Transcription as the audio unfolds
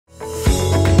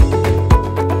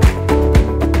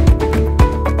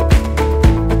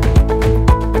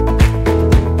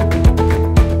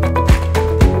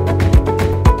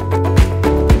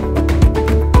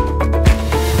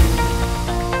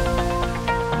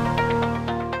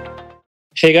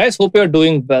Hey guys, hope you're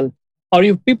doing well. Are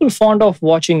you people fond of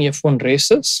watching F1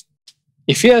 races?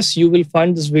 If yes, you will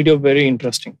find this video very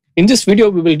interesting. In this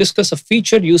video, we will discuss a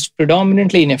feature used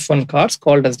predominantly in F1 cars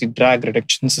called as the drag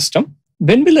reduction system.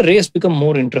 When will a race become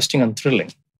more interesting and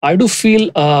thrilling? I do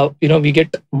feel, we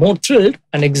get more thrilled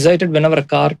and excited whenever a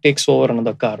car takes over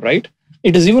another car, right?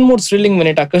 It is even more thrilling when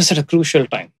it occurs at a crucial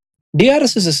time.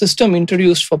 DRS is a system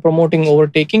introduced for promoting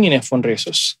overtaking in F1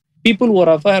 races. People who are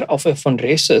aware of F1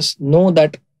 races know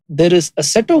that there is a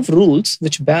set of rules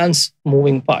which bans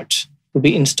moving parts to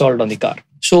be installed on the car.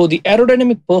 So the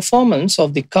aerodynamic performance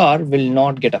of the car will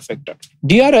not get affected.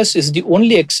 DRS is the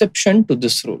only exception to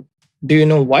this rule. Do you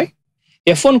know why?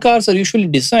 F1 cars are usually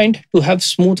designed to have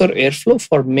smoother airflow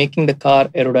for making the car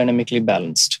aerodynamically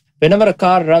balanced. Whenever a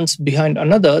car runs behind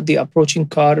another, the approaching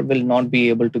car will not be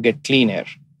able to get clean air,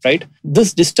 right?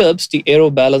 This disturbs the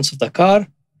aero balance of the car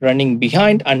running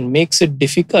behind and makes it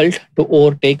difficult to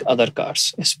overtake other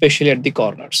cars, especially at the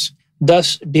corners.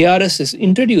 Thus, DRS is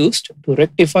introduced to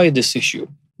rectify this issue.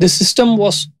 This system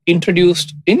was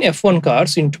introduced in F1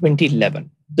 cars in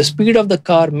 2011. The speed of the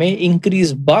car may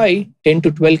increase by 10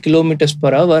 to 12 kilometers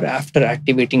per hour after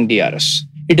activating DRS.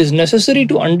 It is necessary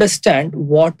to understand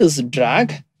what is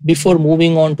drag before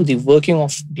moving on to the working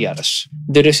of DRS.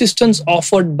 The resistance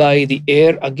offered by the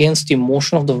air against the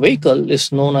motion of the vehicle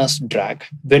is known as drag.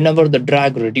 Whenever the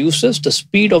drag reduces, the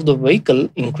speed of the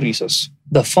vehicle increases.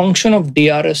 The function of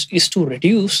DRS is to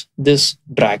reduce this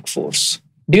drag force.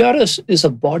 DRS is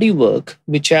a bodywork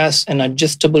which has an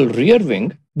adjustable rear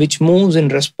wing which moves in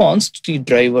response to the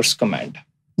driver's command.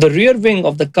 The rear wing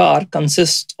of the car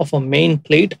consists of a main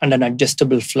plate and an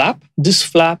adjustable flap. This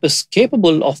flap is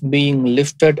capable of being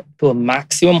lifted to a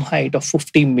maximum height of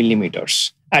 50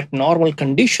 millimeters. At normal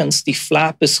conditions, the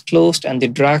flap is closed and the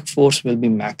drag force will be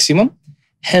maximum.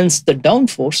 Hence, the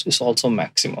downforce is also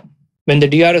maximum. When the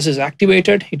DRS is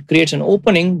activated, it creates an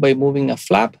opening by moving a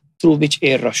flap through which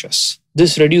air rushes.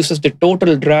 This reduces the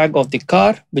total drag of the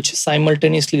car, which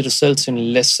simultaneously results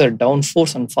in lesser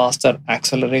downforce and faster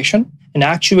acceleration. An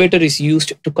actuator is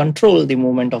used to control the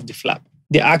movement of the flap.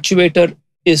 The actuator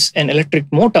is an electric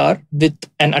motor with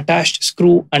an attached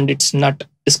screw and its nut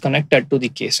is connected to the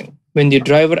casing. When the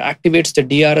driver activates the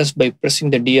DRS by pressing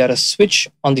the DRS switch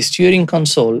on the steering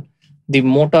console, the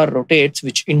motor rotates,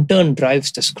 which in turn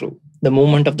drives the screw. The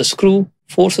movement of the screw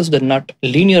forces the nut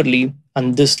linearly,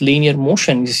 and this linear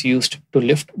motion is used to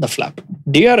lift the flap.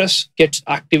 DRS gets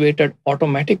activated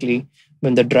automatically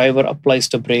when the driver applies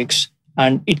the brakes,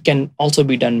 and it can also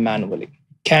be done manually.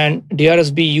 Can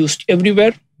DRS be used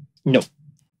everywhere? No.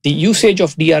 The usage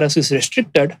of DRS is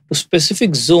restricted to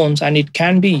specific zones and it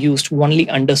can be used only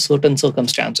under certain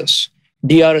circumstances.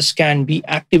 DRS can be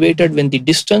activated when the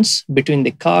distance between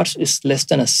the cars is less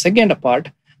than a second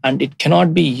apart, and it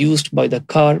cannot be used by the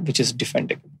car which is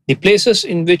defending. The places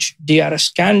in which DRS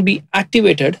can be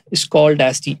activated is called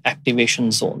as the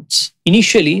activation zones.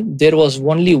 Initially, there was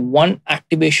only one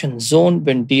activation zone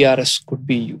when DRS could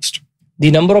be used.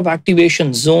 The number of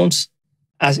activation zones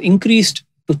has increased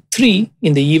to 3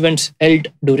 in the events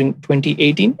held during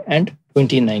 2018 and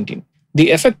 2019.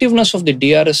 The effectiveness of the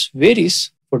DRS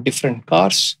varies for different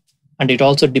cars, and it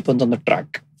also depends on the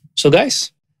track. So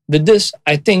guys, with this,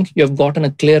 I think you have gotten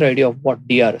a clear idea of what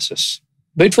DRS is.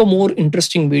 Wait for more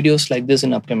interesting videos like this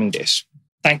in upcoming days.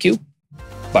 Thank you.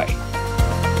 Bye.